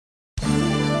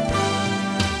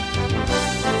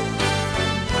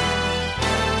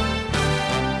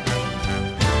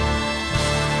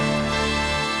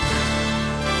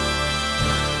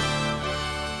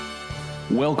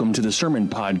Welcome to the Sermon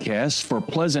Podcast for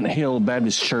Pleasant Hill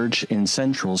Baptist Church in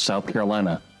Central South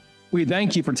Carolina. We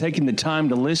thank you for taking the time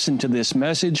to listen to this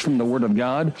message from the Word of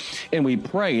God, and we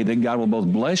pray that God will both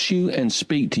bless you and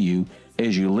speak to you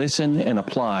as you listen and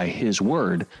apply His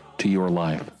Word to your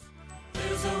life.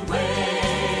 There's a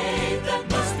weight that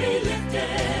must be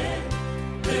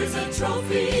lifted. There's a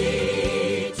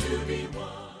trophy to be won.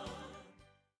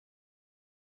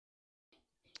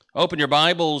 Open your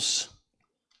Bibles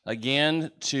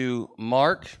again to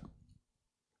Mark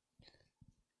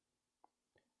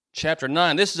chapter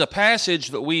 9. This is a passage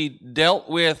that we dealt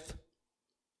with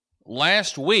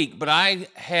last week, but as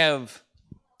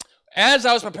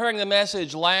I was preparing the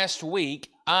message last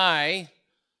week, I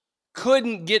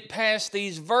couldn't get past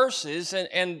these verses,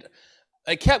 and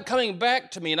they kept coming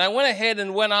back to me, and I went ahead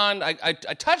and went on. I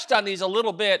touched on these a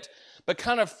little bit, but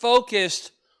kind of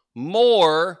focused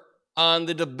more on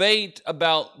the debate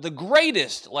about the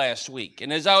greatest last week.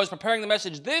 And as I was preparing the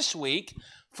message this week,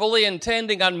 fully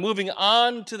intending on moving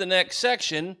on to the next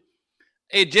section,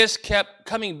 it just kept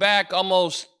coming back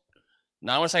almost,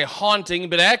 not I want to say haunting,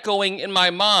 but echoing in my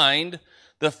mind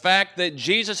the fact that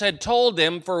Jesus had told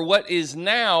them for what is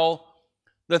now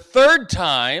the third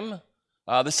time,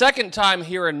 the second time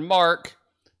here in Mark,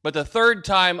 but the third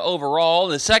time overall,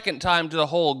 the second time to the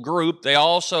whole group. They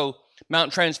also,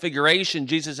 Mount Transfiguration,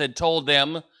 Jesus had told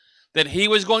them that He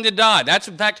was going to die. That's,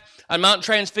 in fact, on Mount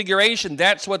Transfiguration,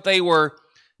 that's what they were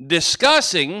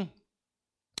discussing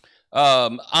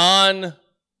on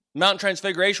Mount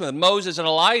Transfiguration with Moses and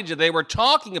Elijah. They were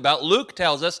talking about, Luke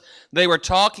tells us, they were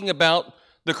talking about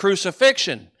the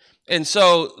crucifixion. And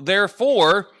so,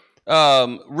 therefore,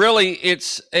 really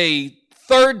it's a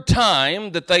third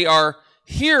time that they are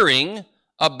hearing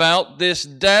about this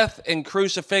death and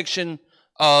crucifixion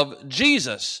of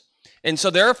Jesus. And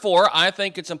so therefore, I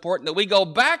think it's important that we go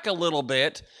back a little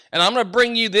bit, and I'm going to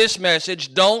bring you this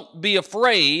message: don't be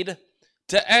afraid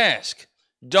to ask.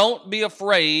 Don't be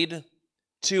afraid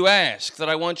to ask, that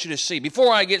I want you to see.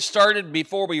 Before I get started,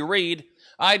 before we read,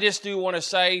 I just do want to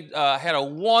say I had a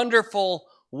wonderful,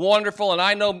 and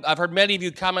I know I've heard many of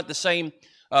you comment the same,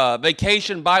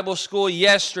 Vacation Bible School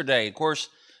yesterday. Of course,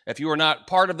 if you were not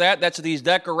part of that, that's what these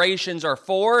decorations are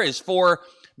for, is for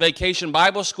Vacation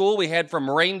Bible School. We had from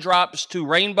raindrops to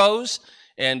rainbows,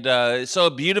 and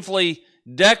so beautifully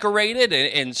decorated,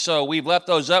 and so we've left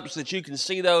those up so that you can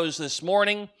see those this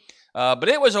morning. But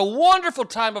it was a wonderful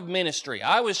time of ministry.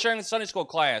 I was sharing in Sunday school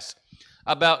class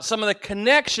about some of the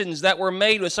connections that were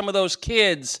made with some of those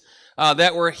kids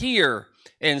that were here,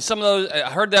 and some of those,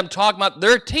 I heard them talk about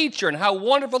their teacher and how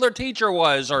wonderful their teacher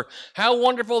was, or how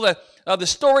wonderful the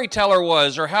storyteller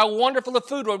was, or how wonderful the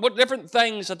food was, what different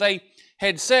things that they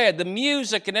had said, the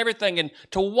music and everything, and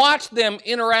to watch them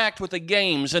interact with the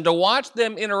games and to watch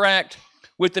them interact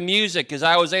with the music, as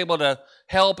I was able to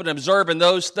help and observe in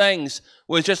those things,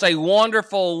 was just a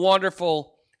wonderful,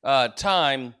 wonderful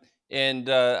time. And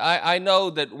I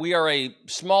know that we are a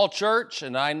small church,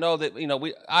 and I know that,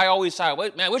 I always say,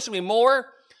 wait, man, I wish there'd be more,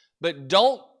 but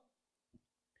don't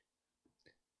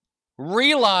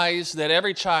realize that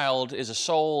every child is a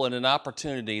soul and an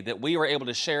opportunity that we were able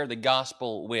to share the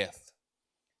gospel with.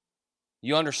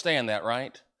 You understand that,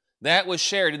 right? That was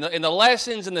shared in the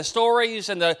lessons and the stories,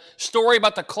 and the story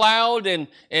about the cloud and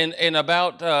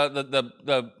about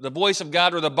the voice of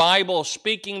God, or the Bible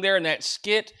speaking there in that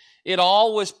skit. It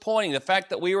all was pointing, the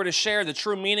fact that we were to share the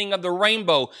true meaning of the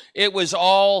rainbow. It was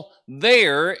all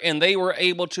there, and they were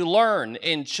able to learn.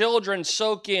 And children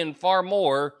soak in far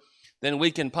more than we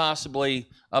can possibly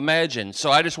imagine. So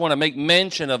I just want to make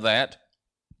mention of that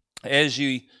as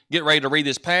you get ready to read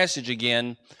this passage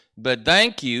again. But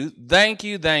thank you from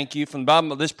the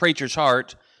bottom of this preacher's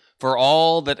heart for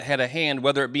all that had a hand,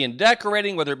 whether it be in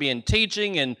decorating, whether it be in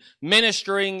teaching and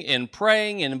ministering and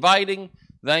praying and inviting.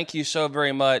 Thank you so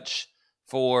very much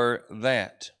for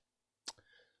that.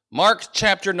 Mark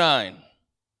chapter 9,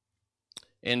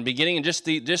 and beginning in just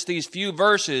these few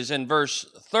verses, in verse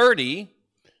 30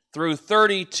 through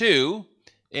 32.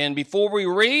 And before we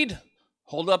read,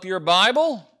 hold up your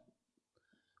Bible.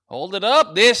 Hold it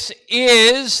up. This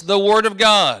is the Word of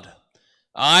God.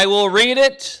 I will read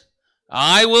it.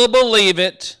 I will believe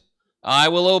it. I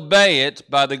will obey it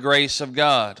by the grace of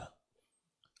God.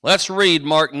 Let's read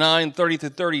Mark 9, 30 through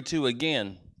 32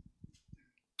 again.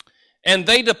 And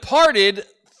they departed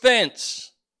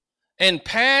thence and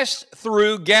passed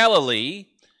through Galilee,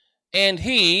 and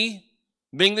He,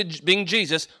 being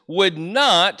Jesus, would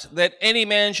not that any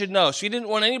man should know. So He didn't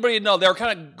want anybody to know. They were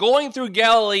kind of going through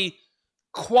Galilee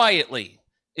quietly,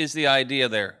 is the idea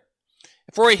there.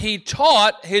 For he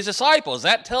taught his disciples.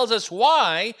 That tells us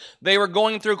why they were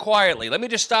going through quietly. Let me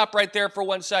just stop right there for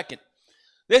 1 second.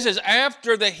 This is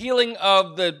after the healing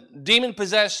of the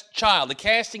demon-possessed child, the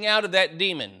casting out of that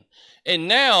demon. And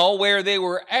now, where they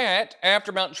were at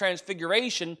after Mount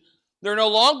Transfiguration, there no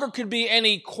longer could be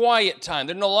any quiet time.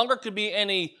 There no longer could be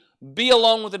any be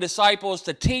alone with the disciples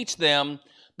to teach them,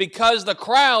 because the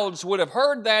crowds would have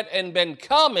heard that and been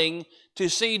coming to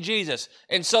see Jesus.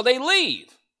 And so they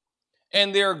leave.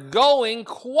 And they're going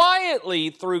quietly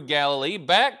through Galilee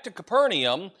back to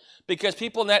Capernaum, because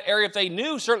people in that area, if they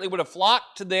knew, certainly would have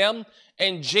flocked to them.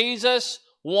 And Jesus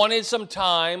wanted some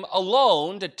time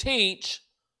alone to teach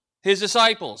his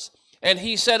disciples. And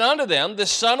he said unto them, the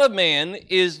Son of Man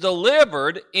is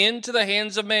delivered into the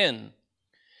hands of men,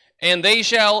 and they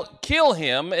shall kill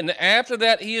him, and after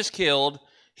that he is killed,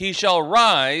 he shall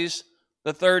rise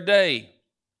the third day.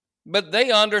 But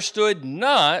they understood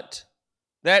not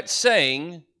that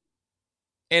saying,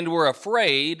 and were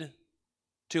afraid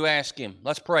to ask him.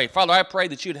 Let's pray. Father, I pray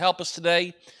that you'd help us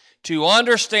today to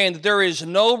understand that there is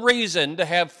no reason to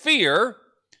have fear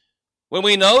when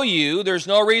we know you. There's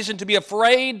no reason to be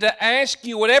afraid to ask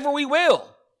you whatever we will.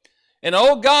 And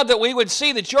oh God, that we would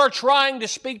see that you're trying to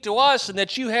speak to us, and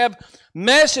that you have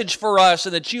message for us,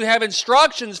 and that you have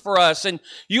instructions for us, and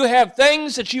you have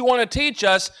things that you want to teach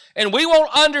us, and we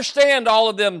won't understand all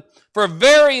of them for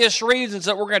various reasons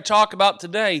that we're going to talk about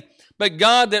today. But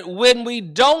God, that when we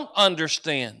don't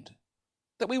understand,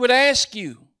 that we would ask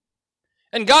you.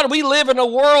 And God, we live in a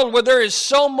world where there is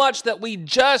so much that we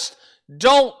just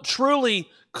don't truly,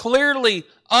 clearly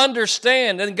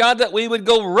understand. And God, that we would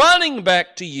go running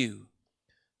back to you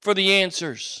for the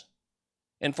answers,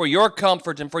 and for your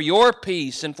comfort, and for your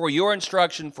peace, and for your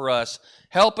instruction for us.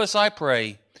 Help us, I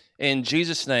pray, in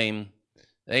Jesus' name,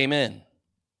 amen.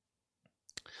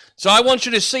 So I want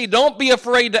you to see, don't be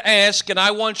afraid to ask, and I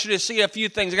want you to see a few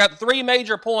things. I got 3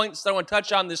 major points that I want to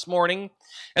touch on this morning,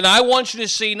 and I want you to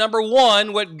see, number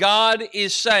 1, what God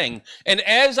is saying. And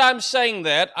as I'm saying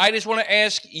that, I just want to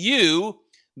ask you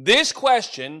this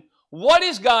question: what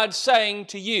is God saying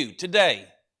to you today?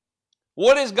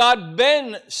 What has God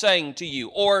been saying to you,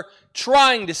 or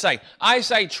trying to say? I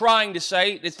say trying to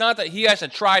say. It's not that he has to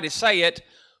try to say it,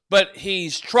 but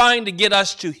he's trying to get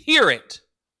us to hear it.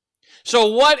 So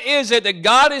what is it that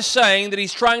God is saying that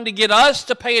he's trying to get us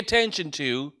to pay attention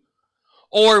to?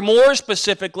 Or more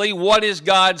specifically, what is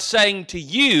God saying to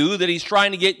you that he's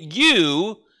trying to get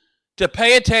you to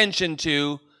pay attention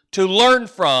to learn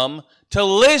from, to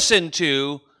listen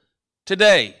to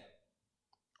today,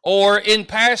 or in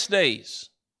past days,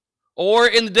 or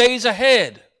in the days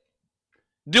ahead?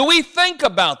 Do we think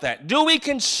about that? Do we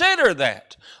consider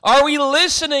that? Are we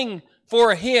listening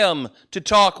for him to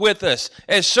talk with us?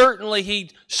 As certainly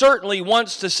he certainly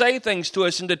wants to say things to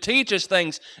us and to teach us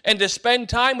things and to spend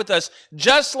time with us,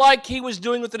 just like he was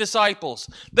doing with the disciples.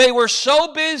 They were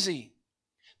so busy.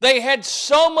 They had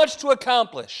so much to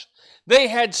accomplish. They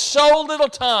had so little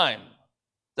time.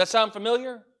 Does that sound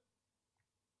familiar?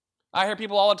 I hear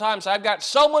people all the time say, I've got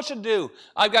so much to do.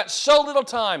 I've got so little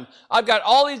time. I've got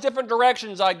all these different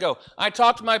directions I go. I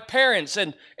talk to my parents,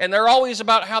 and they're always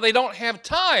about how they don't have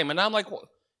time. And I'm like, well,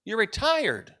 you're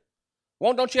retired.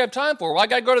 What don't you have time for? Well, I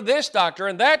got to go to this doctor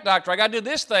and that doctor. I got to do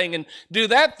this thing and do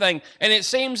that thing. And it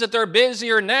seems that they're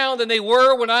busier now than they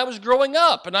were when I was growing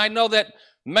up. And I know that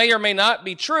may or may not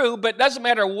be true, but it doesn't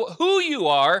matter who you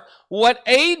are, what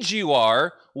age you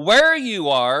are, where you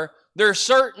are, there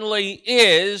certainly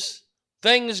is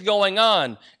things going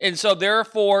on. And so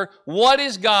therefore, what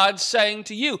is God saying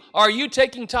to you? Are you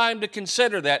taking time to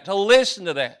consider that, to listen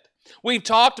to that? We've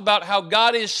talked about how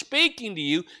God is speaking to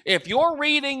you. If you're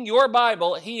reading your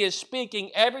Bible, he is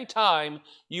speaking every time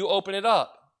you open it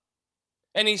up.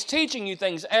 And he's teaching you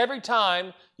things every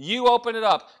time you open it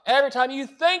up. Every time you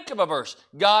think of a verse,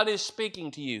 God is speaking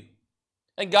to you.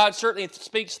 And God certainly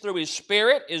speaks through his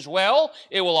Spirit as well.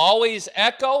 It will always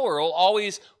echo, or it will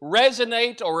always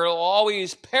resonate, or it will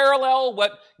always parallel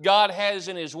what God has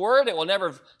in his Word. It will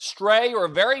never stray or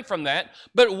vary from that.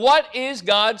 But what is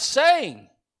God saying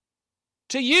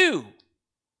to you?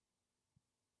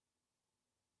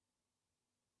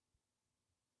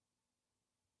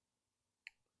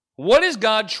 What is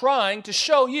God trying to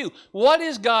show you? What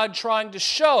is God trying to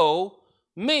show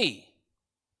me?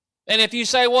 And if you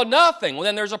say, well, nothing, well,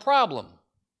 then there's a problem.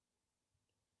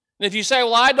 And if you say,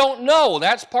 well, I don't know,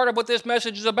 that's part of what this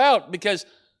message is about, because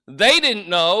they didn't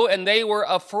know and they were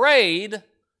afraid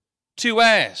to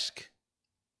ask.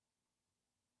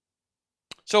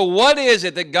 So what is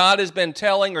it that God has been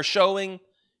telling or showing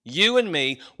you and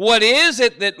me? What is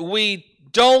it that we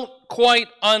don't quite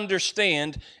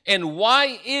understand. And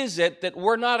why is it that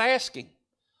we're not asking?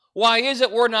 Why is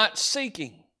it we're not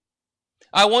seeking?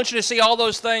 I want you to see all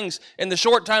those things in the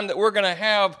short time that we're going to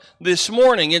have this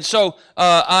morning. And so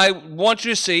I want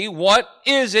you to see what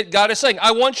is it God is saying.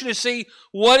 I want you to see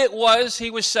what it was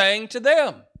he was saying to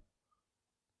them.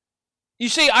 You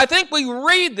see, I think we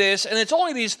read this, and it's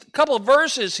only these couple of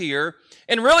verses here,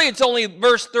 and really it's only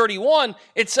verse 31.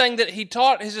 It's saying that he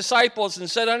taught his disciples and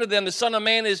said unto them, the Son of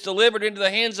Man is delivered into the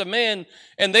hands of men,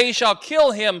 and they shall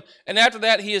kill him, and after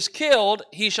that he is killed,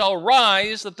 he shall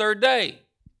rise the third day.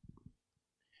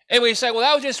 And we say, well,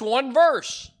 that was just one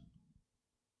verse.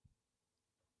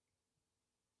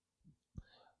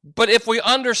 But if we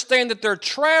understand that they're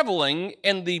traveling,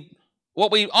 and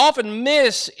what we often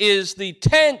miss is the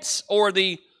tense or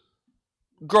the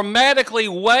grammatically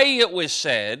way it was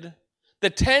said, the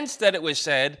tense that it was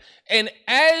said, and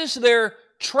as they're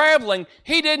traveling,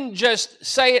 he didn't just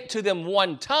say it to them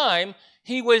one time,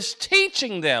 he was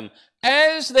teaching them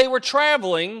as they were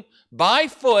traveling by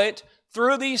foot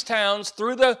through these towns,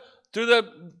 through the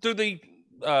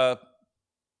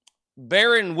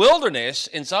barren wilderness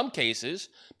in some cases,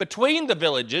 between the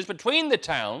villages, between the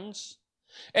towns,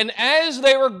 and as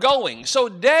they were going, so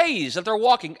days that they're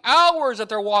walking, hours that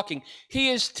they're walking, he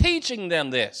is teaching them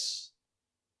this.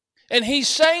 And he's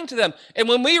saying to them, and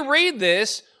when we read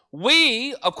this,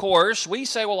 we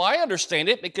say, well, I understand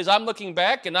it because I'm looking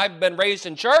back and I've been raised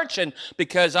in church and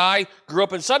because I grew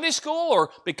up in Sunday school or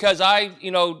because I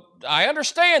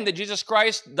understand that Jesus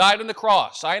Christ died on the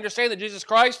cross. I understand that Jesus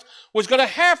Christ was going to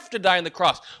have to die on the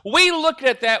cross. We look at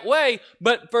it that way,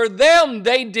 but for them,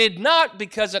 they did not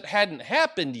because it hadn't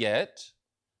happened yet.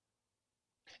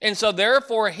 And so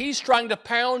therefore, he's trying to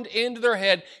pound into their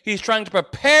head. He's trying to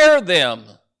prepare them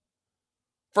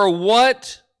for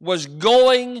what was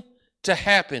going to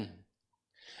happen.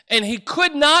 And he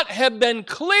could not have been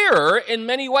clearer in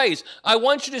many ways. I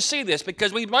want you to see this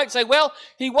because we might say, well,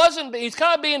 he's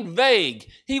kind of being vague.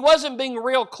 He wasn't being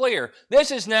real clear.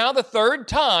 This is now the third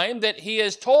time that he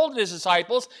has told his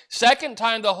disciples, second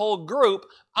time the whole group,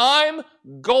 I'm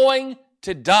going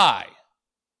to die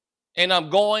and I'm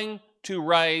going to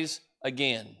rise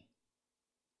again.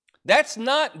 That's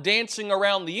not dancing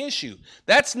around the issue.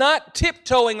 That's not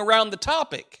tiptoeing around the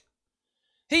topic.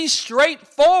 He's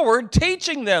straightforward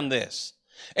teaching them this.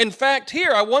 In fact,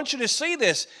 here, I want you to see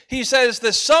this. He says,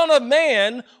 the Son of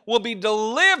Man will be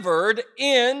delivered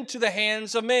into the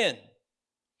hands of men.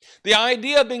 The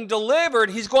idea of being delivered,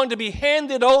 he's going to be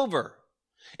handed over.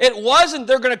 It wasn't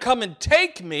they're going to come and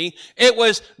take me. It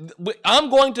was I'm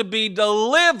going to be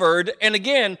delivered. And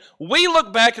again, we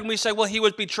look back and we say, well, he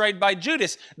was betrayed by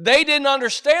Judas. They didn't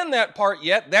understand that part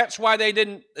yet. That's why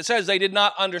it says they did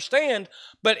not understand.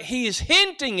 But he's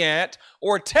hinting at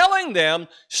or telling them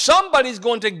somebody's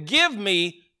going to give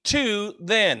me to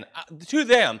them.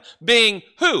 Being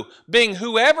who? Being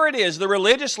whoever it is, the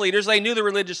religious leaders. They knew the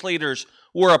religious leaders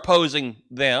were opposing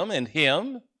them and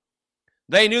him.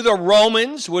 They knew the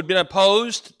Romans would have been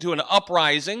opposed to an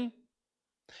uprising.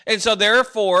 And so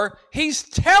therefore, he's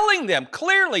telling them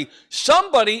clearly,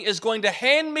 somebody is going to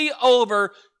hand me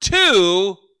over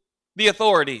to the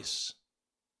authorities.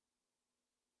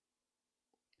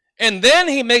 And then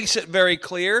he makes it very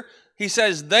clear. He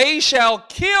says, they shall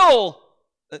kill.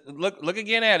 Look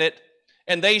again at it.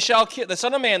 And they shall kill the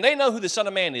Son of Man. They know who the Son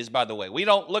of Man is, by the way. We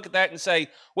don't look at that and say,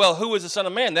 well, who is the Son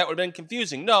of Man? That would have been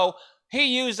confusing. No.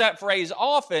 He used that phrase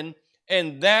often,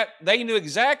 and that they knew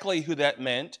exactly who that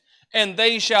meant. And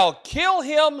they shall kill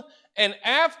him, and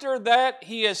after that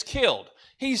he is killed.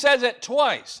 He says it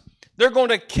twice. They're going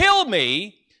to kill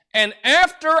me, and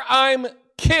after I'm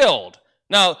killed.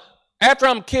 Now, after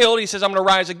I'm killed, he says I'm going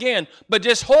to rise again. But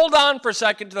just hold on for a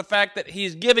second to the fact that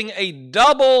he's giving a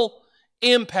double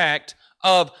impact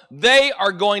of they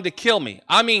are going to kill me.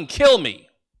 I mean, kill me.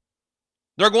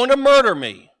 They're going to murder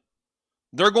me.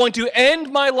 They're going to end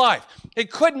my life.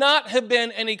 It could not have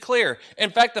been any clearer. In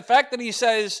fact, the fact that he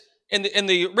says, in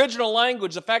the original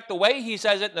language, the way he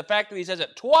says it, and the fact that he says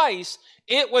it twice,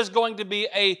 it was going to be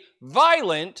a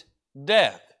violent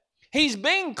death. He's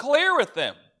being clear with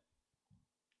them.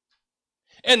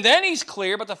 And then he's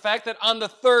clear about the fact that on the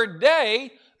third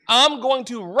day, I'm going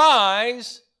to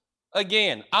rise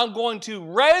again. I'm going to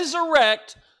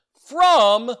resurrect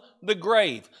from the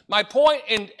grave. My point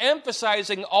in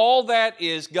emphasizing all that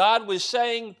is God was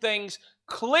saying things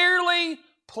clearly,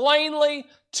 plainly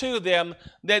to them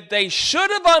that they should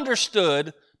have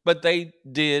understood, but they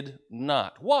did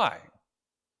not. Why?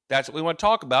 That's what we want to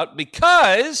talk about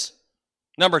because,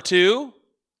 number two,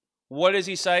 what is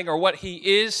he saying or what he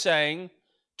is saying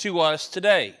to us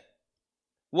today?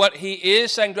 what he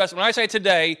is saying to us. When I say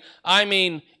today, I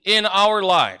mean in our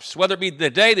lives, whether it be the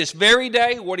day, this very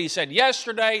day, what he said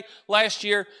yesterday, last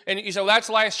year, and you say, well, that's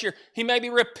last year. He may be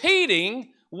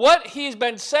repeating what he's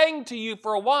been saying to you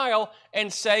for a while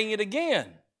and saying it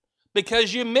again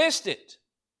because you missed it,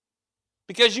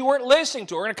 because you weren't listening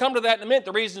to it. We're going to come to that in a minute,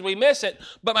 the reasons we miss it.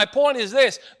 But my point is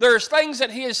this: there's things that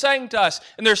he is saying to us,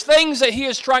 and there's things that he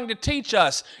is trying to teach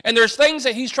us, and there's things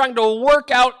that he's trying to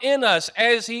work out in us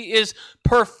as he is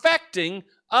perfecting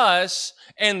us.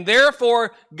 And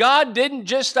therefore, God didn't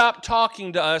just stop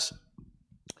talking to us.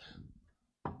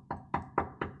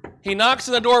 He knocks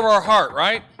on the door of our heart,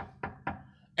 right?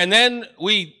 And then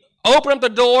we open up the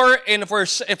door, and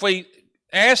if we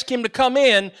ask him to come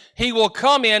in, he will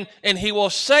come in and he will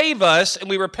save us, and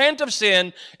we repent of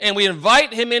sin and we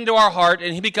invite him into our heart,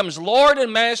 and he becomes Lord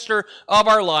and Master of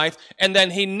our life. And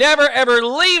then he never ever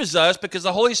leaves us because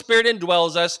the Holy Spirit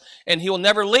indwells us, and he will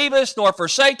never leave us nor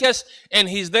forsake us, and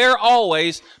he's there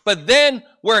always. But then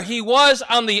where he was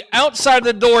on the outside of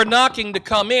the door knocking to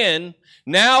come in,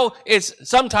 now it's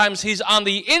sometimes he's on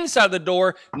the inside of the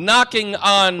door knocking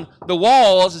on the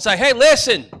walls and say, hey,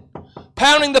 listen,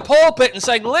 pounding the pulpit and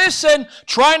saying, listen,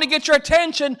 trying to get your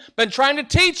attention, been trying to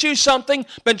teach you something,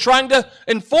 been trying to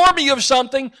inform you of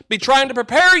something, be trying to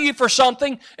prepare you for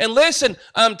something. And listen,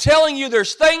 I'm telling you,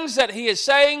 there's things that he is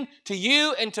saying to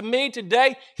you and to me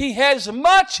today. He has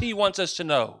much he wants us to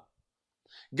know.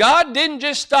 God didn't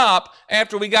just stop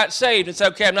after we got saved and say,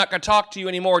 okay, I'm not going to talk to you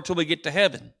anymore until we get to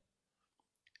heaven.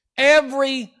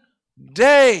 Every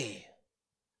day,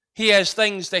 he has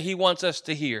things that he wants us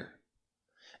to hear.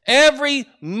 Every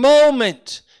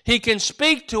moment he can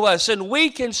speak to us and we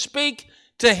can speak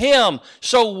to him.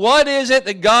 So what is it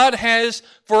that God has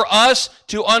for us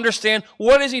to understand?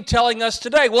 What is he telling us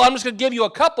today? Well, I'm just going to give you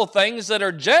a couple things that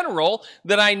are general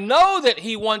that I know that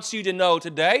he wants you to know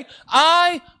today.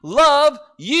 I love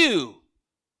you.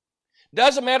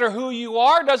 Doesn't matter who you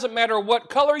are, doesn't matter what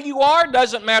color you are,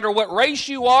 doesn't matter what race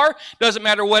you are, doesn't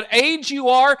matter what age you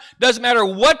are, doesn't matter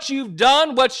what you've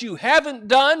done, what you haven't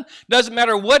done, doesn't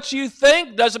matter what you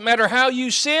think, doesn't matter how you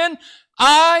sin.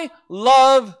 I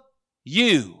love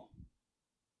you.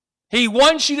 He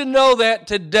wants you to know that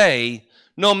today,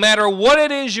 no matter what it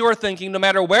is you're thinking, no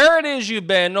matter where it is you've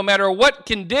been, no matter what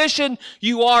condition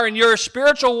you are in your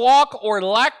spiritual walk or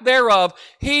lack thereof,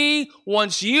 he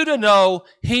wants you to know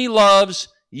he loves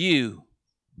you.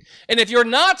 And if you're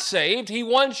not saved, he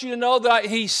wants you to know that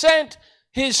he sent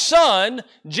his Son,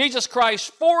 Jesus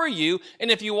Christ, for you. And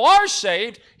if you are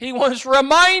saved, he wants to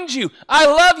remind you, I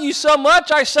love you so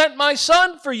much, I sent my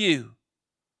Son for you.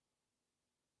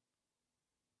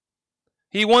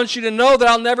 He wants you to know that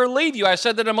I'll never leave you. I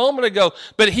said that a moment ago.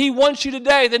 But he wants you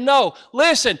today to know,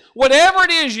 listen, whatever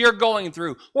it is you're going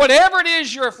through, whatever it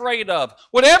is you're afraid of,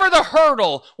 whatever the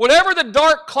hurdle, whatever the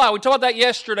dark cloud, we talked about that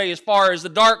yesterday as far as the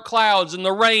dark clouds and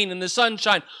the rain and the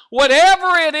sunshine,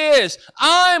 whatever it is,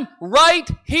 I'm right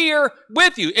here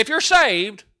with you. If you're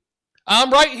saved, I'm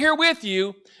right here with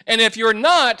you. And if you're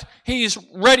not, he's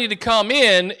ready to come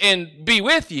in and be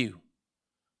with you.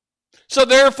 So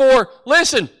therefore,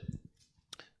 listen,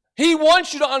 he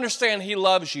wants you to understand he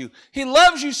loves you. He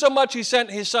loves you so much he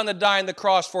sent his Son to die on the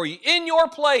cross for you in your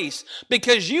place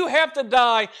because you have to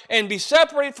die and be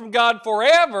separated from God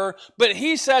forever. But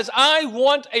he says, I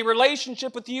want a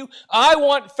relationship with you. I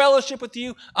want fellowship with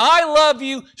you. I love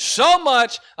you so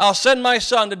much, I'll send my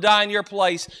Son to die in your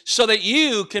place so that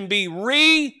you can be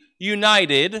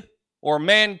reunited, or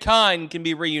mankind can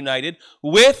be reunited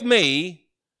with me,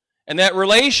 and that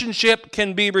relationship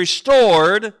can be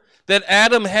restored that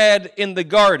Adam had in the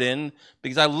garden,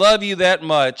 because I love you that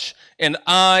much, and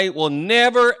I will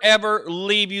never, ever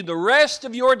leave you the rest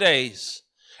of your days.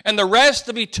 And the rest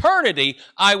of eternity,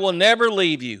 I will never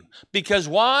leave you. Because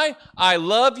why? I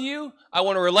love you. I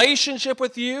want a relationship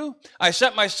with you. I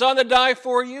sent my Son to die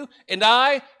for you. And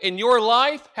I, in your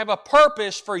life, have a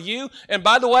purpose for you. And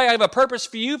by the way, I have a purpose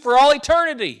for you for all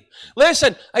eternity.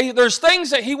 Listen, there's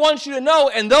things that he wants you to know,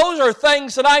 and those are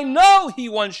things that I know he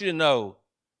wants you to know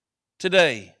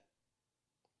today.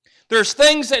 There's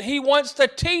things that he wants to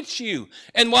teach you.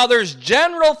 And while there's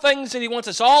general things that he wants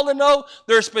us all to know,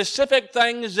 there's specific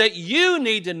things that you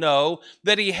need to know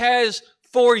that he has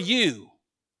for you.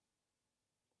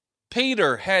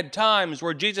 Peter had times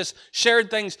where Jesus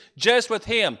shared things just with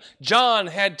him. John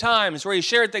had times where he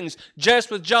shared things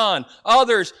just with John.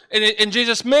 Others in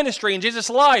Jesus' ministry, in Jesus'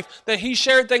 life, that he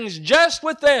shared things just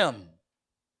with them.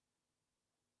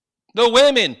 The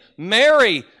women,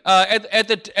 Mary at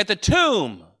the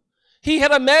tomb, he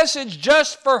had a message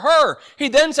just for her. He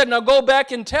then said, now go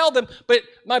back and tell them, but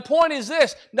my point is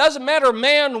this, doesn't matter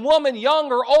man, woman,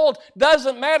 young or old,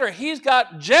 doesn't matter. He's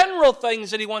got general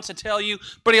things that he wants to tell you,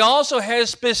 but he also has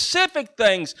specific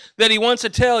things that he wants to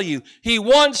tell you. He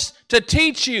wants to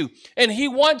teach you, and he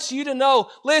wants you to know,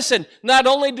 listen, not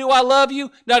only do I love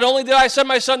you, not only did I send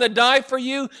my son to die for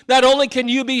you, not only can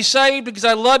you be saved because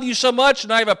I love you so much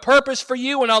and I have a purpose for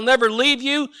you and I'll never leave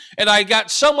you, and I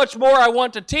got so much more I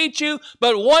want to teach you,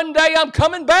 but one day I'm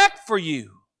coming back for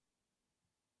you.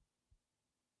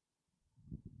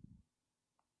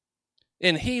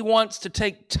 And he wants to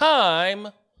take time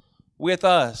with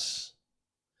us,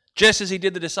 just as he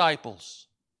did the disciples.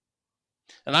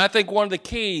 And I think one of the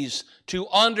keys to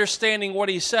understanding what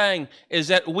he's saying is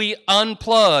that we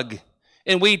unplug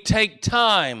and we take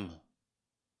time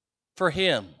for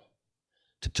him,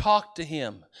 to talk to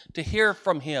him, to hear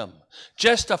from him,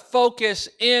 just to focus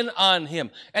in on him.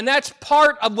 And that's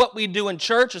part of what we do in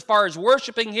church as far as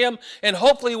worshiping him, and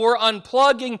hopefully we're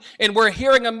unplugging and we're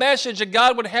hearing a message that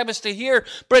God would have us to hear.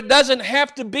 But it doesn't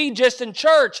have to be just in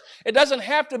church. It doesn't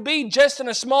have to be just in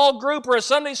a small group or a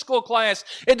Sunday school class.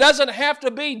 It doesn't have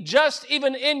to be just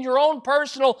even in your own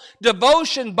personal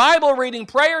devotion, Bible reading,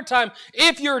 prayer time.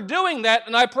 If you're doing that,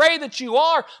 and I pray that you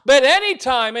are, but any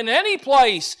time, in any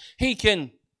place, he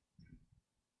can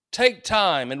take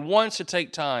time and wants to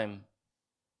take time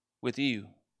with you.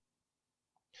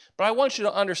 But I want you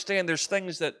to understand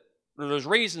there's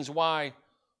reasons why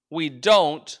we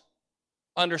don't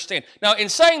understand. Now, in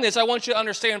saying this, I want you to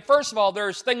understand, first of all,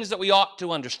 there's things that we ought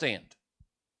to understand.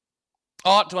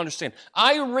 Ought to understand.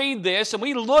 I read this and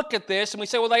we look at this and we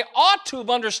say, well, they ought to have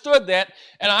understood that,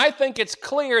 and I think it's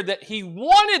clear that he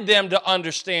wanted them to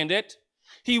understand it.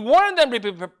 He wanted them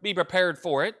to be prepared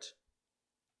for it.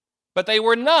 But they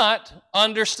were not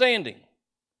understanding.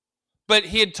 But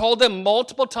he had told them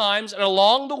multiple times, and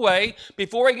along the way,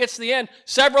 before he gets to the end,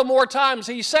 several more times,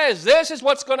 he says, this is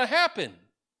what's going to happen.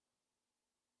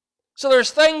 So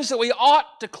there's things that we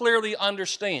ought to clearly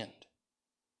understand.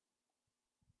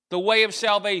 The way of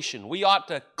salvation. We ought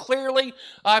to clearly,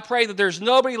 I pray that there's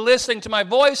nobody listening to my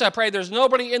voice. I pray there's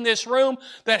nobody in this room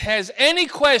that has any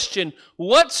question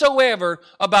whatsoever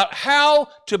about how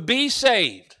to be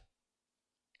saved.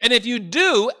 And if you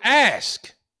do,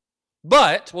 ask.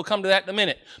 But we'll come to that in a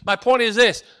minute. My point is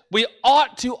this. We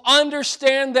ought to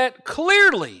understand that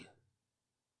clearly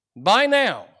by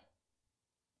now.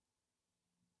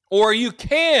 Or you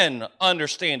can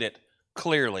understand it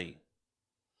clearly.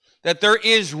 That there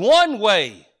is one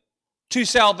way to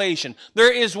salvation.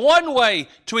 There is one way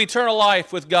to eternal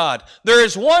life with God. There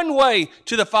is one way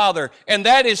to the Father, and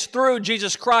that is through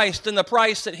Jesus Christ and the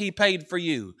price that he paid for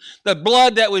you. The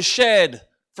blood that was shed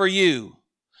for you.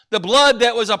 The blood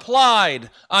that was applied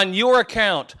on your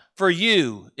account for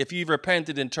you if you've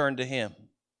repented and turned to him.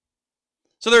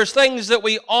 So there's things that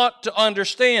we ought to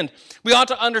understand. We ought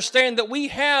to understand that we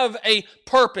have a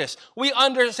purpose. We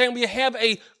understand we have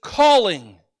a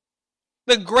calling.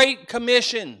 The Great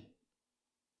Commission.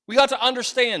 We ought to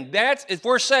understand that if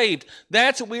we're saved,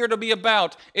 that's what we are to be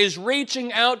about, is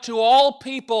reaching out to all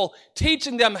people,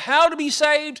 teaching them how to be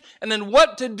saved, and then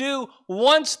what to do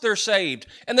once they're saved.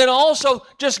 And then also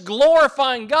just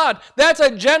glorifying God. That's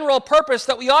a general purpose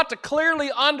that we ought to clearly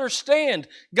understand.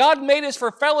 God made us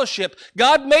for fellowship.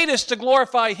 God made us to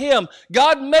glorify him.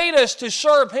 God made us to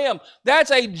serve him.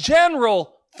 That's a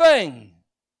general thing.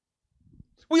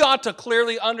 We ought to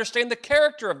clearly understand the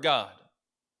character of God.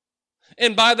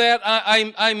 And by that,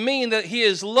 I mean that he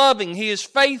is loving, he is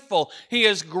faithful, he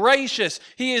is gracious,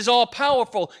 he is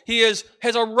all-powerful, he has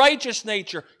a righteous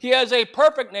nature, he has a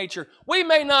perfect nature. We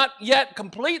may not yet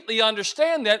completely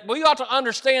understand that, but we ought to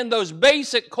understand those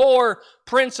basic core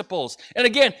principles. And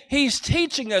again, he's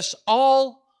teaching us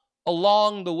all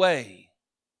along the way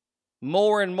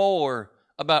more and more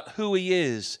about who he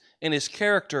is and his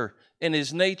character and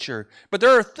his nature. But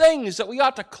there are things that we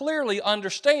ought to clearly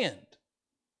understand.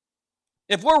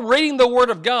 If we're reading the Word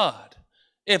of God,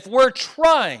 if we're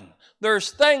trying,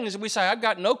 there's things that we say, I've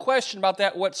got no question about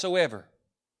that whatsoever.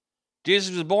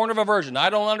 Jesus was born of a virgin. I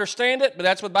don't understand it, but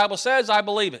that's what the Bible says. I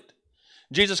believe it.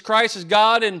 Jesus Christ is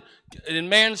God in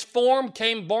man's form,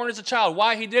 came born as a child.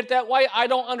 Why he did it that way, I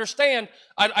don't understand.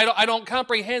 I don't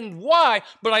comprehend why,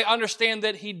 but I understand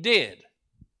that he did.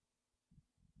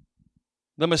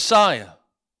 The Messiah.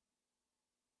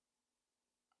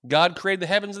 God created the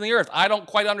heavens and the earth. I don't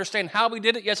quite understand how he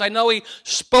did it. Yes, I know he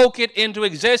spoke it into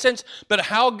existence, but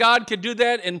how God could do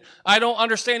that, and I don't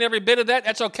understand every bit of that,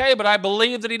 that's okay, but I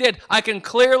believe that he did. I can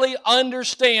clearly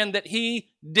understand that he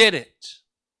did it.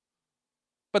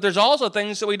 But there's also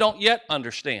things that we don't yet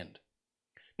understand.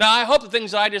 Now, I hope the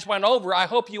things that I just went over, I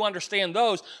hope you understand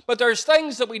those, but there's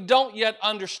things that we don't yet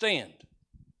understand.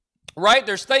 right?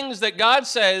 There's things that God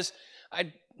says,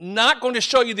 I'm not going to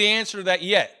show you the answer to that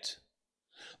yet.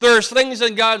 There's things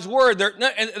in God's Word,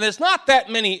 and there's not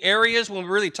that many areas when we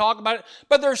really talk about it,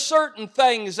 but there's certain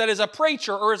things that as a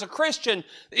preacher or as a Christian,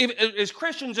 as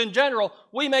Christians in general,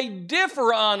 we may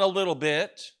differ on a little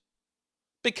bit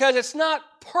because it's not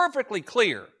perfectly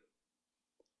clear.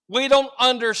 We don't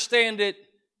understand it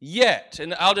yet.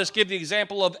 And I'll just give the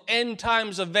example of end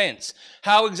times events,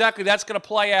 how exactly that's going to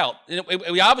play out.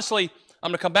 We obviously,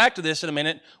 I'm going to come back to this in a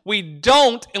minute, we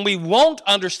don't and we won't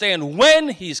understand when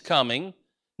He's coming.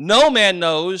 No man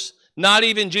knows, not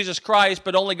even Jesus Christ,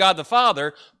 but only God the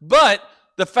Father. But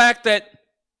the fact that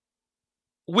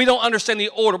we don't understand the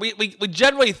order. We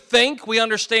generally think we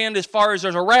understand as far as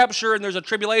there's a rapture and there's a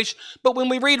tribulation. But when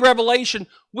we read Revelation,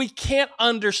 we can't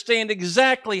understand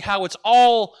exactly how it's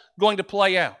all going to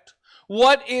play out.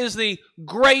 What is the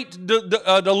great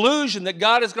delusion that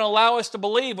God is going to allow us to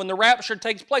believe when the rapture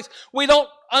takes place? We don't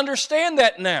understand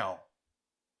that now.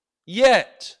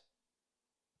 Yet.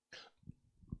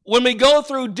 When we go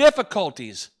through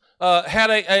difficulties,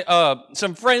 had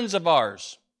some friends of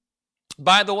ours.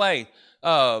 By the way,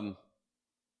 I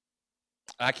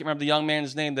can't remember the young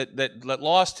man's name that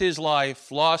lost his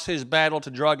life, lost his battle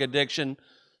to drug addiction,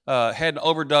 had an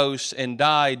overdose, and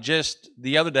died just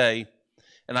the other day.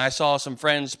 And I saw some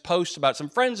friends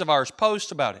of ours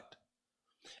post about it.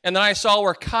 And then I saw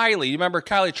where Kylie, you remember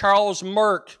Kylie, Charles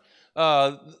Merck,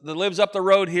 that lives up the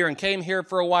road here and came here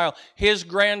for a while, his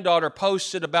granddaughter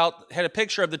had a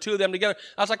picture of the two of them together.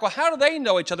 I was like, well, how do they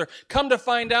know each other? Come to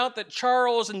find out that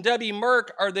Charles and Debbie Merck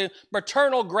are the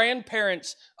maternal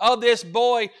grandparents of this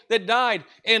boy that died.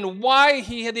 And why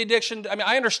he had the addiction,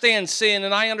 I understand sin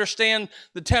and I understand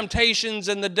the temptations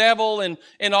and the devil and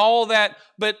all that,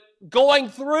 but going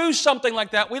through something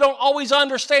like that, we don't always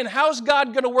understand. How's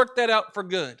God going to work that out for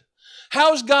good?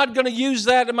 How's God going to use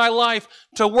that in my life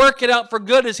to work it out for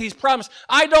good as He's promised?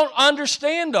 I don't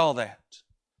understand all that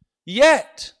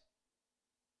yet.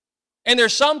 And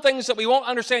there's some things that we won't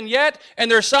understand yet,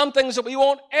 and there's some things that we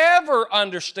won't ever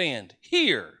understand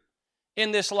here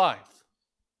in this life.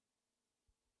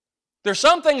 There's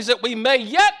some things that we may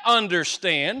yet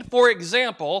understand. For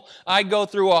example, I go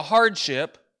through a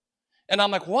hardship, and I'm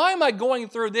like, why am I going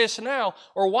through this now?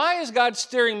 Or why is God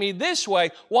steering me this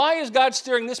way? Why is God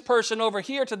steering this person over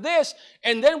here to this?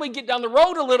 And then we get down the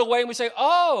road a little way and we say,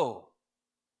 oh,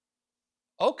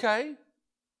 okay.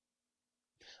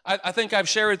 I think I've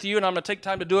shared with you, and I'm going to take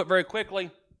time to do it very quickly.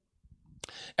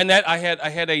 And that I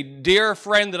had a dear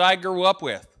friend that I grew up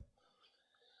with.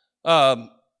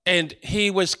 And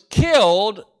he was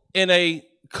killed in a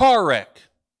car wreck.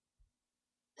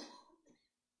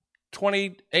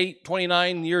 28,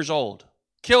 29 years old.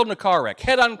 Killed in a car wreck.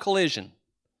 Head-on collision.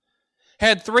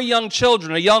 Had 3 young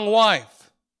children, a young wife.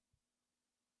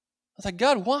 I was like,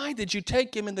 God, why did you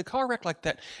take him in the car wreck like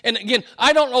that? And again,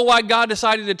 I don't know why God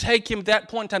decided to take him at that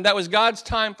point in time. That was God's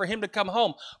time for him to come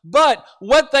home. But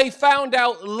what they found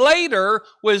out later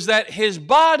was that his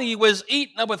body was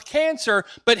eaten up with cancer,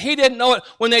 but he didn't know it.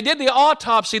 When they did the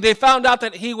autopsy, they found out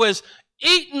that he was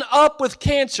eaten up with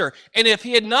cancer. And if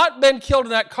he had not been killed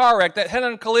in that car wreck, that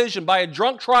head-on collision by a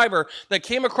drunk driver that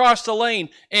came across the lane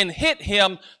and hit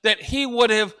him, that he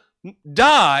would have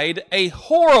died a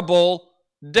horrible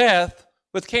death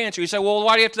with cancer. You say, well,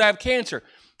 why do you have to have cancer?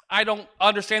 I don't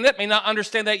understand that. May not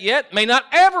understand that yet. May not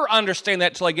ever understand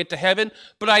that till I get to heaven.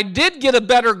 But I did get a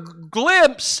better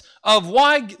glimpse of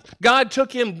why God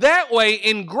took him that way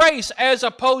in grace as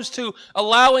opposed to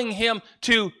allowing him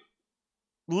to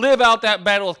live out that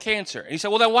battle with cancer. And you say,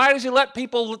 well, then why does He let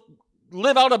people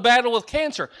live out a battle with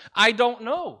cancer? I don't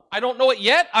know. I don't know it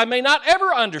yet. I may not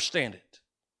ever understand it.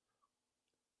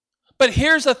 But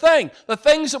here's the thing. The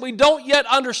things that we don't yet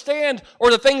understand, or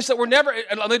the things that we're never,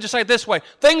 let me just say it this way,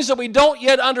 things that we don't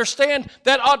yet understand,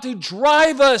 that ought to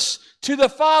drive us to the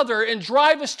Father and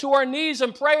drive us to our knees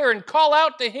in prayer and call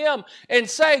out to Him and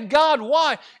say, God,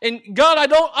 why? And God, I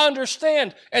don't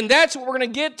understand. And that's what we're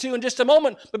going to get to in just a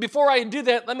moment. But before I do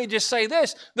that, let me just say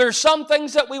this. There's some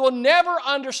things that we will never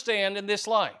understand in this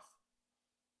life.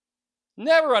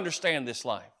 Never understand this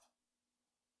life.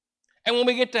 And when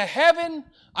we get to heaven,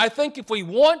 I think if we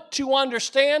want to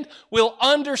understand, we'll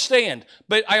understand.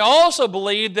 But I also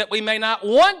believe that we may not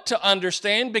want to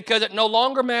understand because it no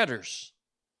longer matters.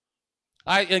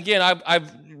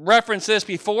 I've referenced this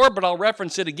before, but I'll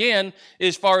reference it again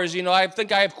as far as, I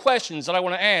think I have questions that I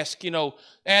want to ask,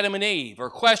 Adam and Eve, or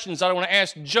questions I want to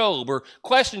ask Job, or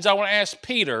questions I want to ask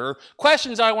Peter, or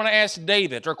questions I want to ask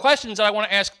David, or questions I want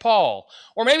to ask Paul,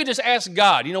 or maybe just ask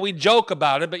God. We joke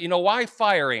about it, but why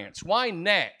fire ants? Why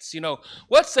gnats?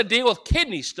 What's the deal with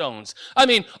kidney stones?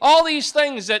 All these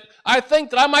things that I think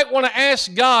that I might want to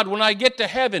ask God when I get to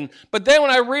heaven, but then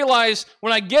when I realize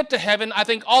when I get to heaven, I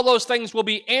think all those things will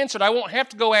be answered. I won't have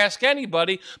to go ask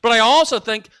anybody, but I also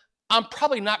think I'm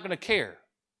probably not going to care.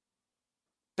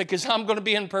 Because I'm going to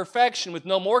be in perfection with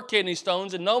no more kidney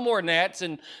stones and no more gnats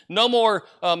and no more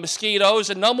mosquitoes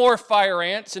and no more fire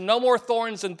ants and no more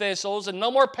thorns and thistles and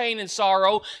no more pain and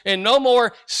sorrow and no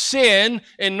more sin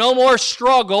and no more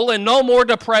struggle and no more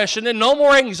depression and no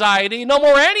more anxiety, no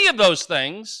more any of those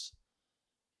things.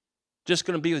 Just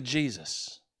going to be with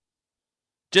Jesus.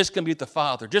 Just going to be with the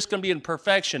Father. Just going to be in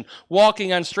perfection,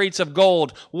 walking on streets of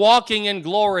gold, walking in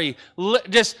glory,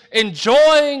 just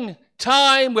enjoying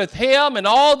time with Him and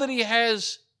all that He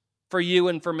has for you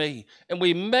and for me. And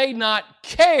we may not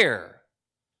care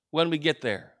when we get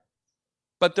there.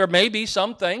 But there may be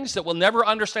some things that we'll never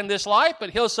understand this life, but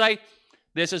He'll say,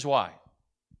 this is why.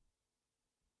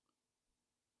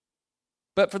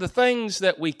 But for the things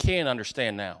that we can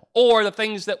understand now, or the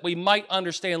things that we might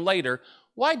understand later,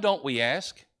 why don't we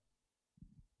ask?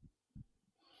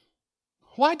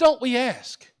 Why don't we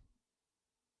ask?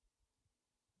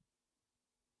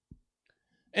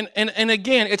 And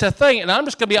again, it's a thing, and I'm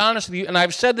just going to be honest with you, and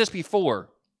I've said this before,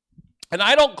 and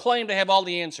I don't claim to have all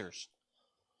the answers.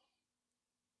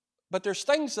 But there's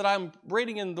things that I'm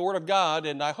reading in the Word of God,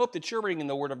 and I hope that you're reading in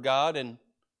the Word of God, and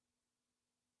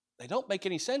they don't make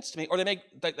any sense to me, or they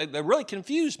really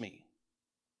confuse me.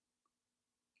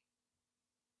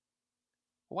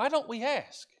 Why don't we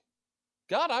ask?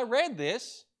 God, I read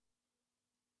this.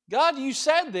 God, you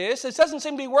said this. This doesn't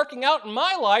seem to be working out in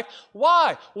my life.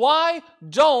 Why? Why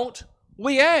don't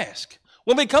we ask?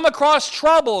 When we come across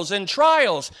troubles and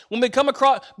trials, when we come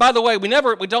across, by the way, we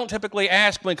don't typically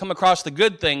ask when we come across the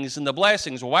good things and the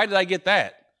blessings. Well, why did I get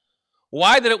that?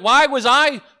 Why was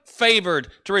I favored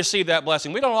to receive that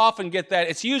blessing? We don't often get that.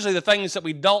 It's usually the things that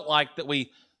we don't like that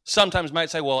we sometimes might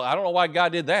say, well, I don't know why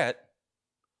God did that.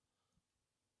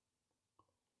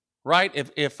 Right?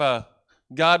 If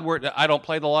God were, I don't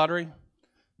play the lottery.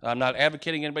 I'm not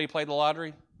advocating anybody play the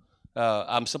lottery.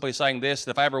 I'm simply saying this,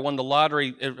 that if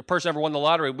a person ever won the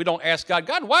lottery, we don't ask God,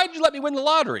 God, why did you let me win the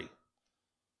lottery?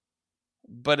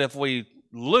 But if we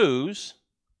lose,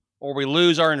 or we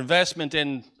lose our investment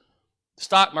in the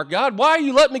stock market, God, why are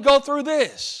you letting me go through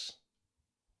this?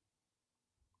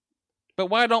 But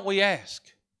why don't we ask?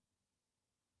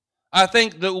 I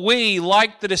think that we,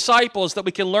 like the disciples, that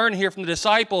we can learn here from the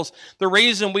disciples, the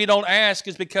reason we don't ask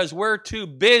is because we're too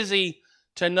busy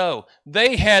to know.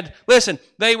 They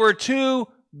were too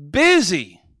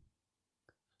busy.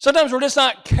 Sometimes we're just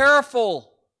not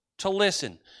careful to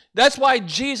listen. That's why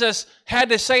Jesus had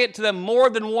to say it to them more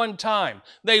than one time.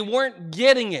 They weren't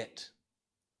getting it.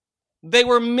 They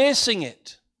were missing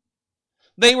it.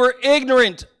 They were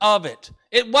ignorant of it.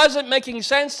 It wasn't making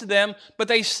sense to them, but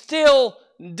they still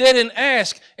didn't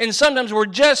ask. And sometimes we're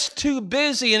just too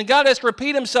busy, and God has to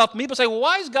repeat Himself. And people say, well,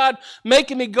 why is God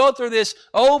making me go through this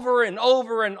over and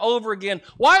over and over again?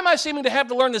 Why am I seeming to have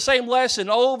to learn the same lesson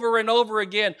over and over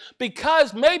again?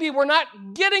 Because maybe we're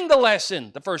not getting the lesson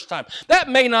the first time. That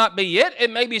may not be it. It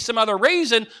may be some other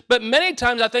reason, but many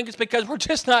times I think it's because we're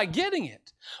just not getting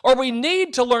it, or we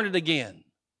need to learn it again.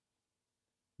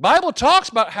 Bible talks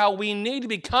about how we need to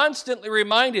be constantly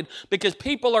reminded because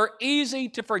people are easy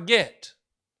to forget.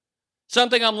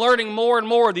 Something I'm learning more and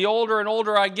more the older and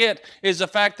older I get is the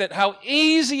fact that how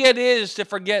easy it is to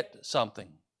forget something.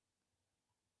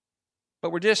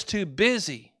 But we're just too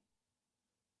busy.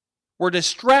 We're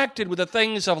distracted with the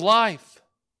things of life.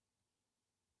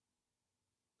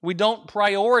 We don't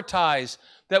prioritize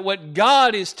that what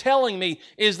God is telling me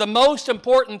is the most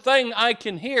important thing I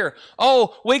can hear.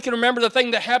 Oh, we can remember the thing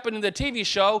that happened in the TV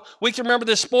show. We can remember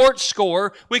the sports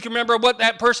score. We can remember what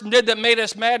that person did that made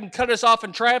us mad and cut us off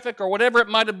in traffic or whatever it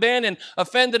might have been and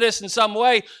offended us in some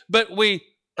way. But we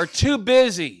are too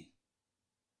busy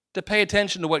to pay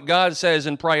attention to what God says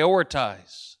and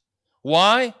prioritize.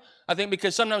 Why? I think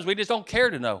because sometimes we just don't care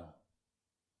to know.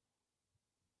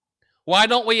 Why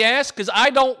don't we ask? Because I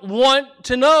don't want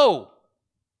to know.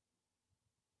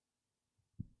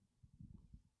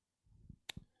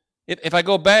 If I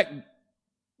go back,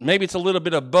 maybe it's a little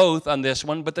bit of both on this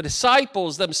one, but the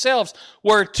disciples themselves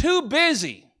were too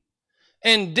busy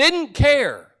and didn't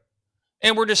care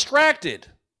and were distracted.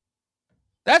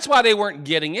 That's why they weren't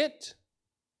getting it.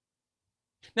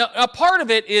 Now, a part of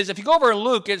it is, if you go over in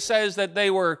Luke, it says that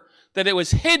it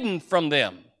was hidden from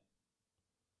them.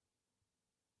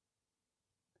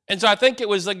 And so I think it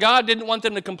was that God didn't want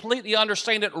them to completely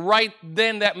understand it right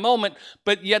then, that moment,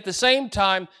 but yet at the same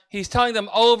time, he's telling them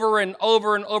over and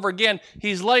over and over again.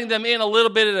 He's letting them in a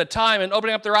little bit at a time and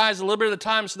opening up their eyes a little bit at a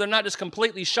time so they're not just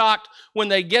completely shocked when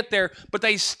they get there, but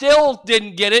they still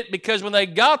didn't get it because when they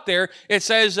got there, it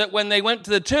says that when they went to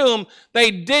the tomb,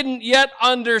 they didn't yet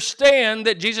understand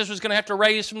that Jesus was going to have to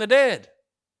raise from the dead.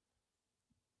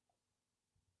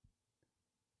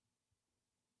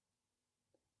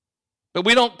 But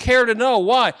we don't care to know.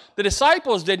 Why? The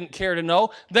disciples didn't care to know.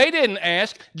 They didn't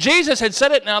ask. Jesus had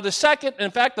said it now the second,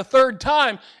 in fact, the third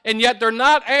time, and yet they're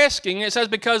not asking. It says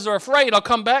because they're afraid. I'll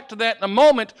come back to that in a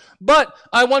moment. But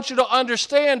I want you to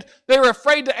understand they were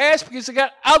afraid to ask because they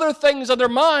got other things on their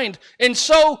mind. And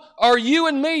so are you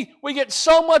and me. We get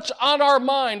so much on our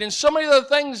mind and so many other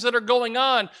things that are going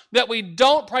on that we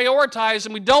don't prioritize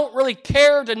and we don't really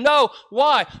care to know.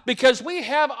 Why? Because we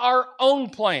have our own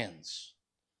plans.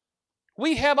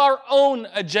 We have our own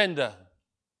agenda.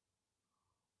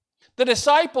 The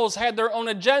disciples had their own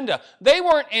agenda. They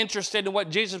weren't interested in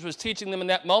what Jesus was teaching them in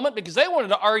that moment because they wanted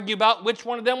to argue about which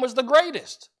one of them was the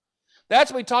greatest. That's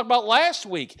what we talked about last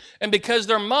week. And because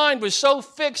their mind was so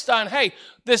fixed on, hey,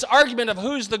 this argument of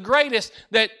who's the greatest,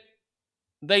 that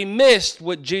they missed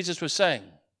what Jesus was saying.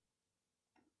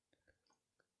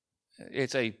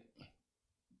 It's a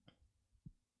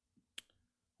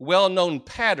well-known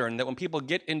pattern that when people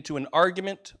get into an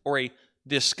argument or a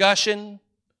discussion,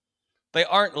 they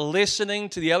aren't listening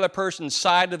to the other person's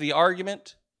side of the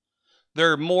argument.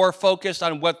 They're more focused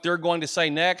on what they're going to say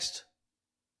next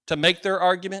to make their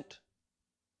argument.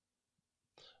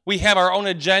 We have our own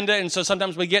agenda, and so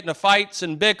sometimes we get into fights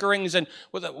and bickerings, and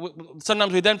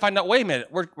sometimes we then find out, wait a minute,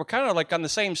 we're kind of like on the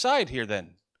same side here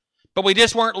then. But we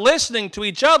just weren't listening to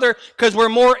each other because we're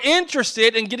more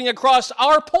interested in getting across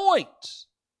our point.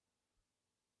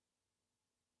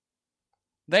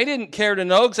 They didn't care to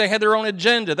know because they had their own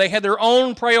agenda. They had their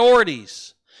own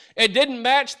priorities. It didn't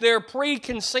match their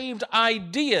preconceived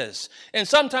ideas. And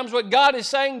sometimes what God is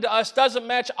saying to us doesn't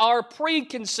match our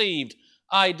preconceived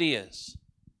ideas.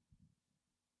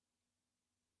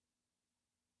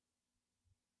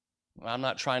 I'm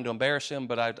not trying to embarrass him,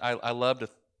 but I love to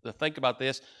think about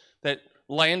this, that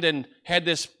Landon had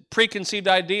this preconceived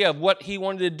idea of what he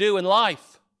wanted to do in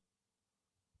life.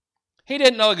 He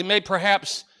didn't know maybe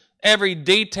perhaps every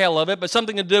detail of it, but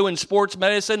something to do in sports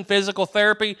medicine, physical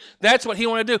therapy. That's what he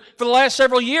wanted to do. For the last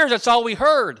several years, that's all we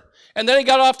heard. And then he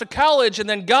got off to college, and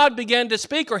then God began to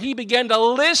speak, or he began to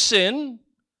listen.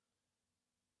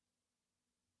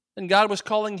 And God was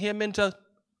calling him into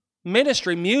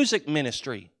ministry, music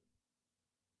ministry.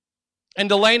 And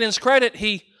to Landon's credit,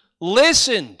 he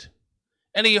listened,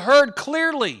 and he heard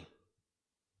clearly.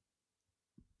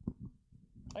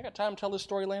 I got time to tell this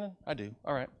story, Landon? I do.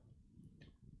 All right.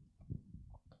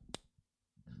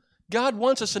 God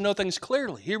wants us to know things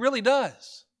clearly. He really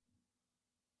does.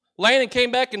 Landon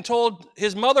came back and told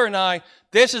his mother and I,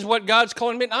 this is what God's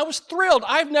calling me. And I was thrilled.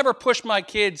 I've never pushed my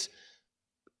kids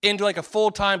into like a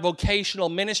full-time vocational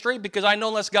ministry because I know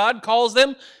unless God calls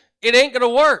them, it ain't going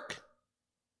to work.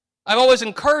 I've always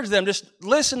encouraged them, just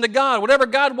listen to God. Whatever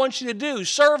God wants you to do,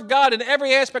 serve God in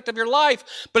every aspect of your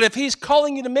life. But if He's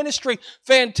calling you to ministry,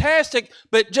 fantastic.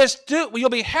 But just do.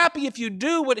 You'll be happy if you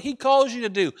do what He calls you to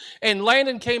do. And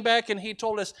Landon came back and he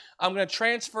told us, I'm going to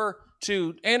transfer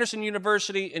to Anderson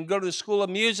University and go to the School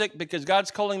of Music because God's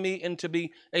calling me in to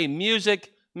be a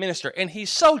music minister. And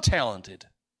he's so talented.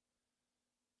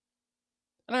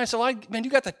 And I said, man,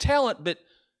 you got the talent, but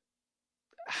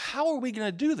how are we going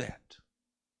to do that?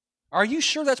 Are you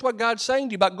sure that's what God's saying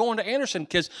to you about going to Anderson?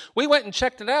 Because we went and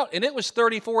checked it out, and it was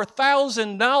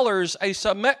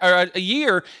 $34,000 a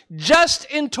year just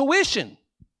in tuition.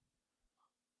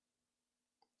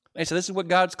 And so this is what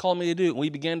God's called me to do. And we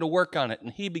began to work on it,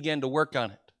 and he began to work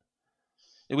on it.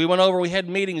 And we went over, we had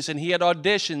meetings, and he had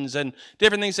auditions and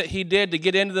different things that he did to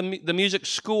get into the music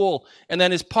school. And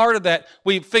then as part of that,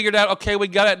 we figured out, okay, we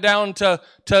got it down to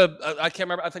I can't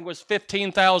remember, I think it was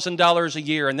 $15,000 a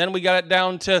year. And then we got it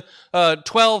down to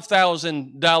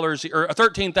 $12,000 or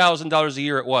 $13,000 a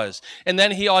year it was. And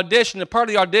then he auditioned, and part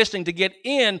of the auditioning to get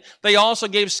in, they also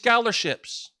gave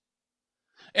scholarships.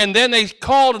 And then they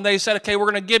called and they said, okay,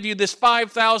 we're going to give you this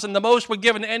 $5,000, the most we've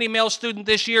given any male student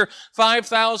this year,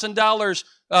 $5,000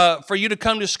 for you to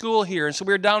come to school here. And so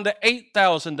we were down to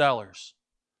 $8,000.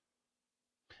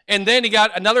 And then he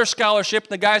got another scholarship,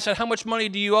 and the guy said, how much money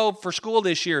do you owe for school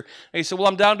this year? And he said, well,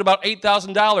 I'm down to about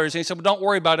 $8,000. And he said, well, don't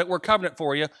worry about it. We're covering it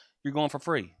for you. You're going for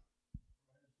free.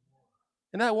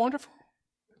 Isn't that wonderful?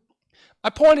 My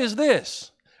point is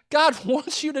this. God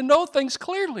wants you to know things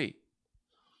clearly.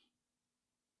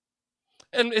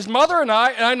 And his mother and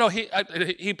I know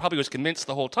he probably was convinced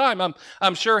the whole time.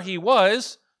 I'm sure he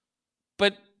was.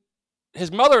 But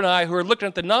his mother and I, who are looking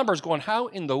at the numbers going, how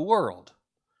in the world?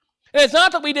 And it's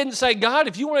not that we didn't say, God,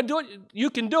 if you want to do it, you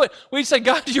can do it. We say,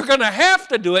 God, you're going to have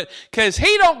to do it because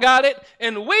he don't got it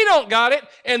and we don't got it.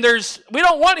 And we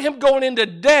don't want him going into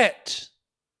debt,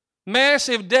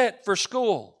 massive debt for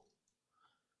school.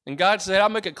 And God said, I'll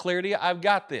make it clear to you, I've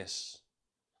got this.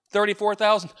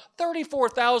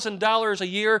 $34,000 a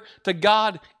year to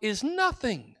God is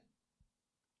nothing.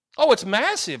 Oh, it's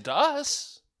massive to us.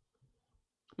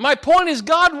 My point is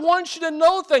God wants you to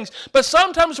know things, but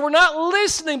sometimes we're not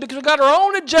listening because we've got our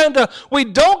own agenda. We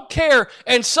don't care,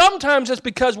 and sometimes it's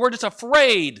because we're just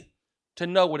afraid to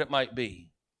know what it might be.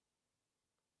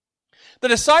 The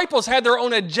disciples had their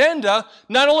own agenda.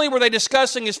 Not only were they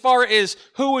discussing as far as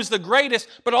who was the greatest,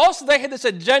 but also they had this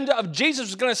agenda of Jesus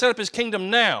was going to set up his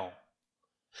kingdom now.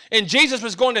 And Jesus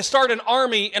was going to start an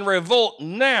army and revolt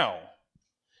now.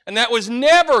 And that was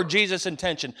never Jesus'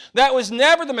 intention. That was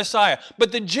never the Messiah.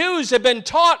 But the Jews have been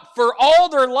taught for all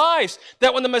their lives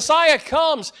that when the Messiah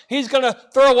comes, he's going to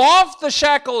throw off the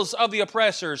shackles of the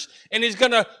oppressors, and he's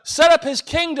going to set up his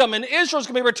kingdom, and Israel's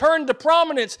going to be returned to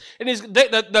prominence, and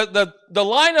the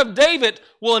line of David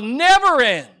will never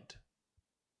end.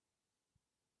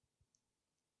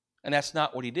 And that's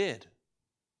not what he did.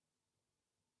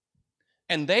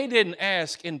 And they didn't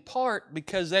ask in part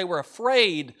because they were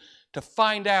afraid to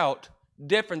find out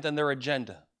different than their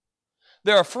agenda.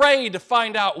 They're afraid to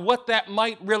find out what that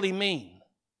might really mean.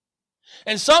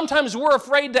 And sometimes we're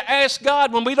afraid to ask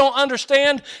God when we don't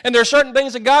understand, and there are certain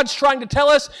things that God's trying to tell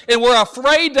us, and we're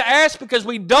afraid to ask because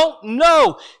we don't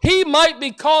know. He might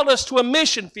be calling us to a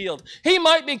mission field. He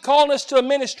might be calling us to a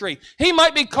ministry. He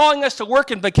might be calling us to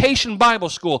work in vacation Bible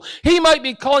school. He might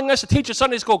be calling us to teach a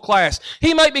Sunday school class.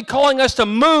 He might be calling us to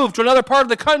move to another part of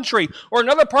the country or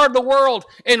another part of the world,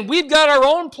 and we've got our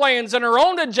own plans and our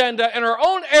own agenda and our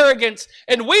own arrogance,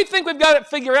 and we think we've got it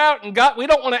figured out, and God, we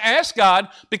don't want to ask God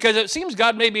because it seems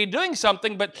God may be doing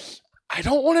something, but I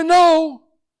don't want to know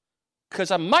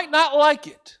because I might not like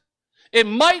it. It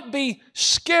might be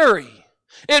scary.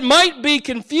 It might be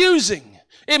confusing.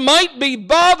 It might be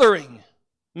bothering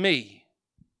me.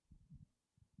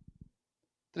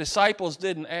 The disciples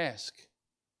didn't ask.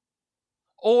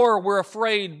 Or we're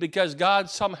afraid because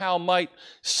God somehow might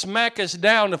smack us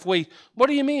down if we, what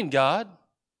do you mean, God?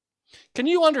 Can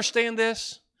you understand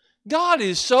this? God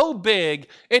is so big,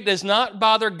 it does not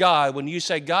bother God when you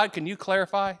say, God, can you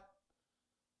clarify?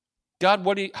 God,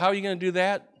 how are you going to do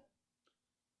that?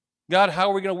 God,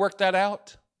 how are we going to work that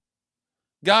out?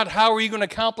 God, how are you going to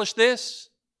accomplish this?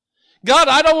 God,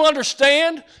 I don't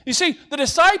understand. You see, the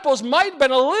disciples might have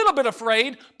been a little bit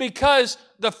afraid because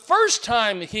the first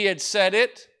time he had said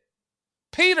it,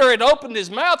 Peter had opened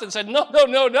his mouth and said,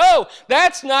 no,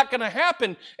 that's not going to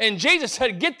happen. And Jesus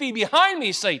said, get thee behind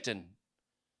me, Satan.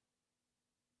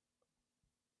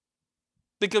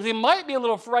 Because we might be a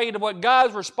little afraid of what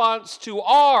God's response to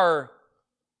our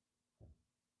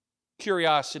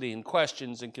curiosity and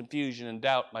questions and confusion and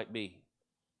doubt might be.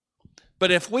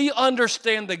 But if we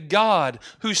understand the God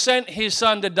who sent his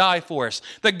Son to die for us,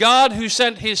 the God who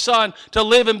sent his Son to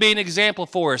live and be an example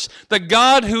for us, the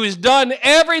God who has done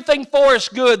everything for us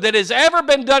good that has ever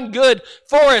been done good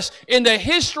for us in the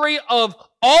history of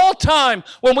all time,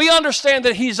 when we understand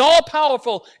that he's all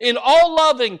powerful and all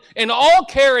loving and all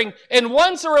caring and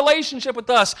wants a relationship with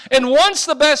us and wants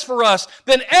the best for us,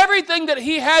 then everything that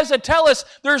he has to tell us,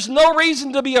 there's no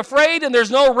reason to be afraid, and there's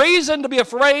no reason to be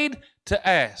afraid to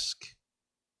ask.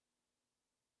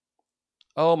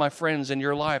 Oh, my friends, in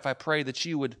your life, I pray that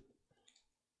you would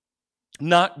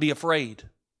not be afraid.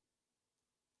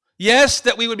 Yes,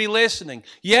 that we would be listening.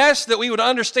 Yes, that we would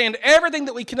understand everything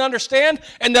that we can understand,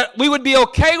 and that we would be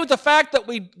okay with the fact that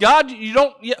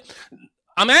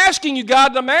I'm asking you,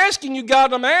 God, I'm asking you,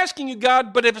 God, I'm asking you,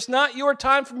 God, but if it's not your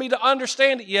time for me to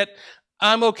understand it yet,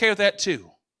 I'm okay with that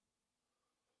too.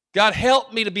 God,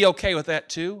 help me to be okay with that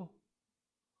too.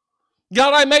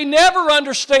 God, I may never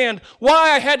understand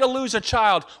why I had to lose a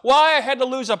child, why I had to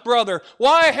lose a brother,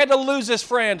 why I had to lose this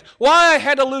friend, why I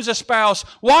had to lose a spouse,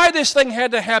 why this thing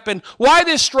had to happen, why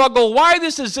this struggle, why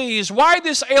this disease, why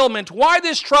this ailment, why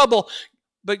this trouble.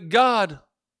 But God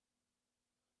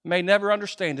may never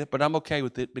understand it, but I'm okay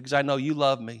with it because I know you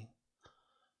love me.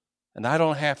 And I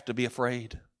don't have to be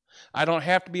afraid. I don't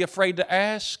have to be afraid to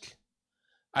ask.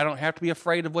 I don't have to be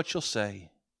afraid of what you'll say.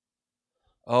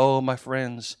 Oh, my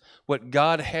friends, what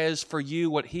God has for you,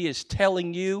 what He is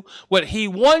telling you, what He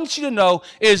wants you to know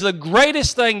is the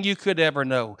greatest thing you could ever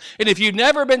know. And if you've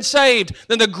never been saved,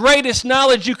 then the greatest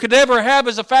knowledge you could ever have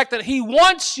is the fact that He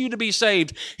wants you to be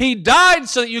saved. He died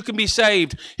so that you can be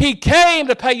saved. He came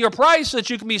to pay your price so that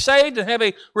you can be saved and have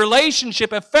a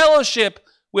relationship, a fellowship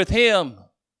with Him.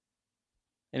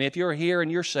 And if you're here and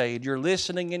you're saved, you're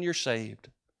listening and you're saved,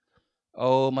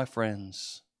 oh, my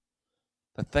friends,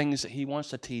 the things that He wants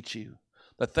to teach you,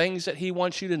 the things that He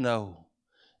wants you to know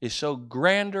is so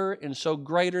grander and so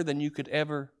greater than you could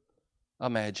ever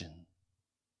imagine.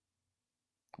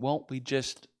 Won't we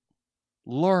just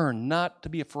learn not to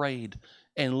be afraid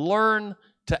and learn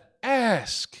to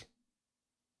ask?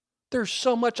 There's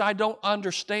so much I don't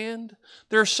understand.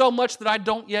 There's so much that I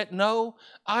don't yet know.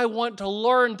 I want to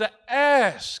learn to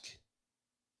ask.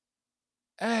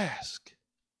 Ask.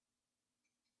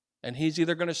 And He's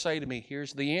either going to say to me,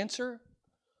 here's the answer,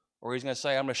 or He's going to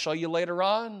say, I'm going to show you later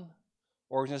on,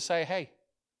 or He's going to say, hey,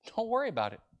 don't worry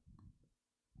about it.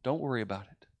 Don't worry about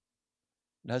it.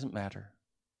 It doesn't matter.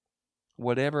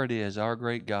 Whatever it is, our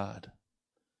great God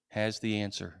has the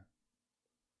answer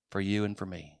for you and for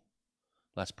me.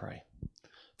 Let's pray.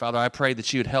 Father, I pray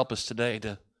that You would help us today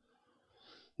to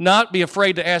not be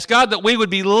afraid to ask. God, that we would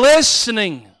be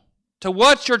listening to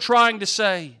what You're trying to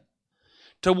say,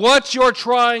 to what You're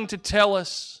trying to tell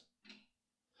us,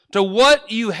 to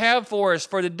what You have for us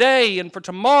for today and for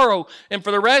tomorrow and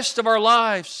for the rest of our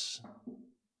lives,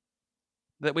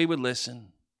 that we would listen.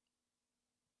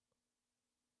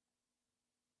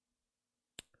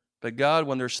 But God,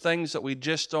 when there's things that we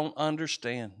just don't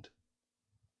understand,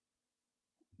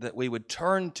 that we would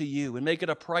turn to You and make it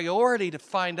a priority to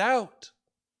find out.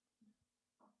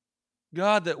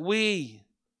 God, that we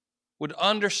would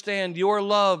understand Your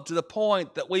love to the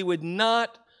point that we would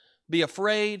not be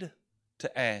afraid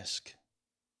to ask.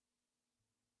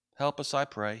 Help us, I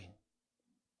pray.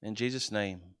 In Jesus'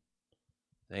 name,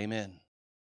 amen.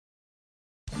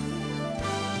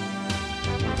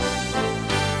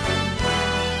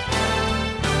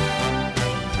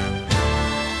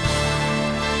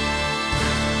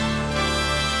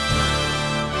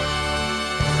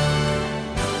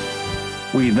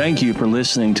 We thank you for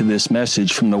listening to this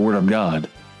message from the Word of God.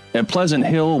 At Pleasant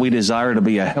Hill, we desire to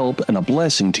be a help and a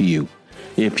blessing to you.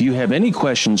 If you have any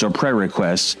questions or prayer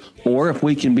requests, or if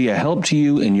we can be a help to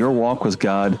you in your walk with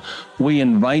God, we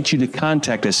invite you to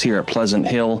contact us here at Pleasant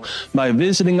Hill by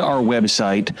visiting our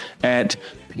website at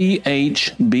phbc.online.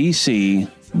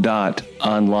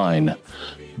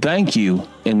 Thank you,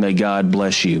 and may God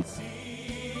bless you.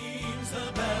 Seems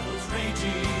the battle's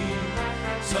raging,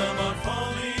 some are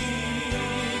falling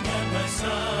at my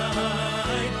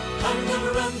side. I'm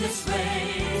gonna run this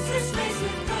race.